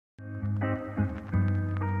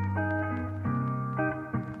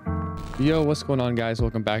Yo, what's going on, guys?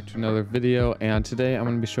 Welcome back to another video, and today I'm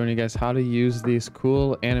going to be showing you guys how to use these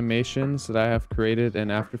cool animations that I have created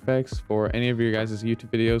in After Effects for any of your guys'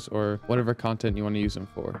 YouTube videos or whatever content you want to use them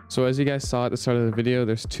for. So as you guys saw at the start of the video,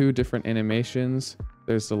 there's two different animations.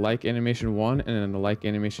 There's the like animation 1 and then the like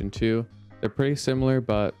animation 2. They're pretty similar,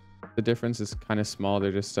 but the difference is kind of small.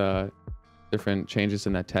 They're just different changes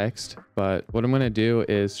in that text. But what I'm going to do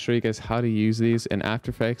is show you guys how to use these in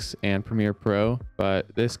After Effects and Premiere Pro,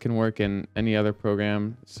 but this can work in any other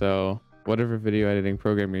program. So whatever video editing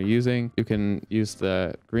program you're using, you can use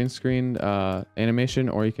the green screen animation,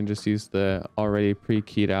 or you can just use the already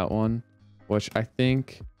pre-keyed out one, which I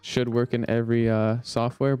think should work in every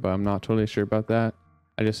software, but I'm not totally sure about that.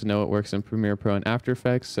 I just know it works in Premiere Pro and After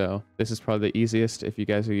Effects, so this is probably the easiest. If you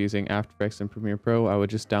guys are using After Effects and Premiere Pro, I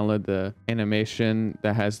would just download the animation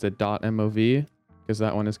that has the .mov, because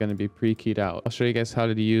that one is going to be pre-keyed out. I'll show you guys how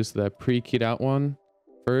to use the pre-keyed out one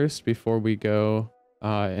first before we go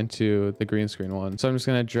into the green screen one. So I'm just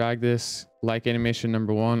going to drag this like animation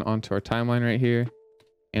number 1 onto our timeline right here,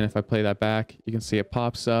 and if I play that back, you can see it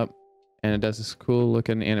pops up and it does this cool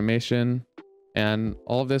looking animation. And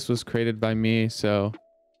all of this was created by me, so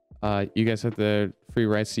you guys have the free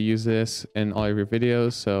rights to use this in all of your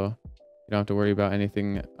videos, so you don't have to worry about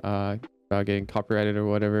anything about getting copyrighted or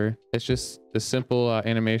whatever. It's just a simple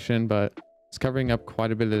animation, but it's covering up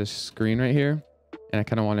quite a bit of the screen right here, and I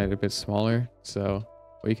kind of want it a bit smaller. So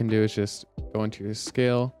what you can do is just go into your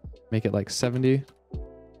scale, make it like 70,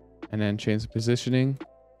 and then change the positioning,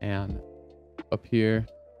 and up here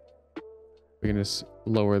we can just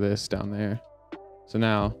lower this down there. So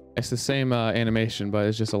now it's the same animation, but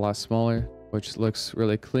it's just a lot smaller, which looks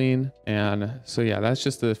really clean. And so yeah, that's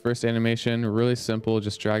just the first animation. Really simple,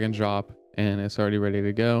 just drag and drop, and it's already ready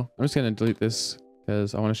to go. I'm just going to delete this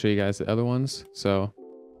because I want to show you guys the other ones. So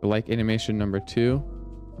the like animation number 2,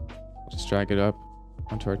 just drag it up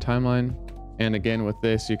onto our timeline. And again, with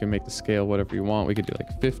this, you can make the scale whatever you want. We could do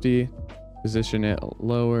like 50, position it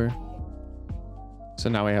lower. So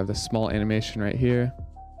now we have this small animation right here.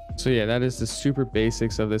 So yeah, that is the super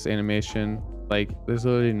basics of this animation. Like, there's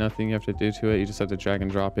literally nothing you have to do to it. You just have to drag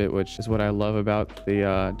and drop it, which is what I love about the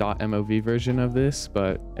 .mov version of this.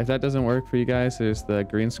 But if that doesn't work for you guys, there's the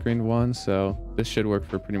green screen one. So this should work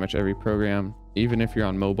for pretty much every program. Even if you're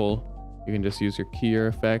on mobile, you can just use your keyer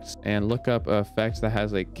effects and look up effects that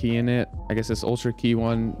has like key in it. I guess this ultra key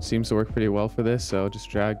one seems to work pretty well for this. So just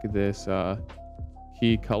drag this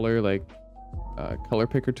key color, like color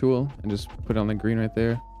picker tool, and just put it on the green right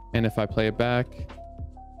there. And if I play it back,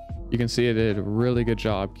 you can see it did a really good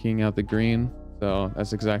job keying out the green. So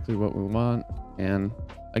that's exactly what we want. And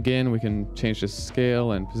again, we can change the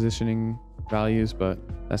scale and positioning values, but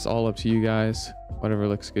that's all up to you guys, whatever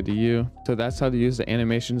looks good to you. So that's how to use the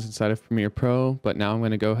animations inside of Premiere Pro. But now I'm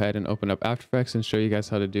going to go ahead and open up After Effects and show you guys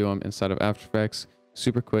how to do them inside of After Effects.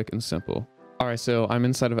 Super quick and simple. All right, so I'm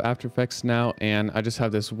inside of After Effects now, and I just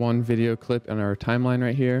have this one video clip on our timeline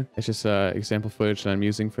right here. It's just example footage that I'm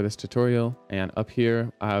using for this tutorial. And up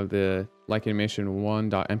here, I have the like animation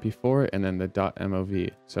 1.mp4 and then the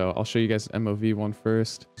 .mov. So I'll show you guys the MOV one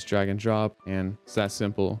first. Just drag and drop, and it's that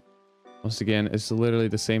simple. Once again, it's literally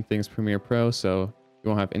the same thing as Premiere Pro, so you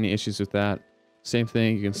won't have any issues with that. Same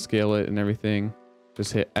thing, you can scale it and everything.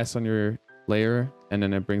 Just hit S on your layer, and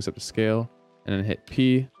then it brings up the scale, and then hit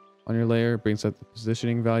P on your layer, brings up the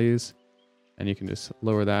positioning values, and you can just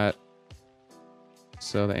lower that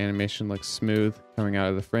so the animation looks smooth coming out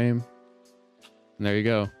of the frame. And there you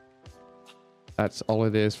go. That's all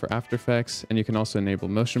it is for After Effects. And you can also enable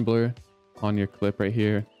motion blur on your clip right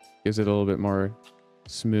here. Gives it a little bit more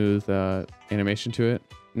smooth animation to it.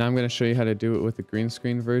 Now I'm going to show you how to do it with the green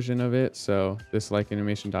screen version of it. So this like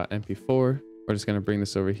animation.mp4, we're just going to bring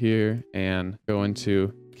this over here and go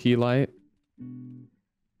into key light.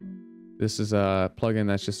 This is a plugin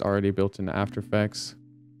that's just already built into After Effects.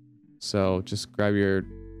 So just grab your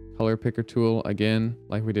color picker tool again,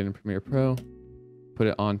 like we did in Premiere Pro, put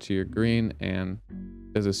it onto your green, and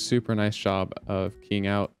it does a super nice job of keying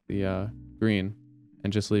out the green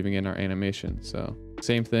and just leaving in our animation. So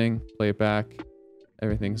same thing, play it back,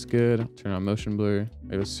 everything's good. Turn on motion blur.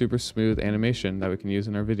 We have a super smooth animation that we can use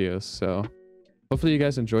in our videos. So hopefully you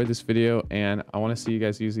guys enjoyed this video, and I want to see you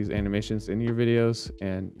guys use these animations in your videos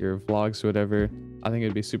and your vlogs, whatever. I think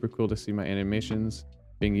it'd be super cool to see my animations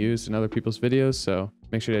being used in other people's videos, so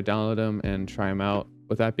make sure to download them and try them out.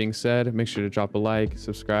 With that being said, make sure to drop a like,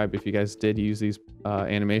 subscribe if you guys did use these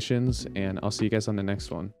animations, and I'll see you guys on the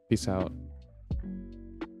next one. Peace out.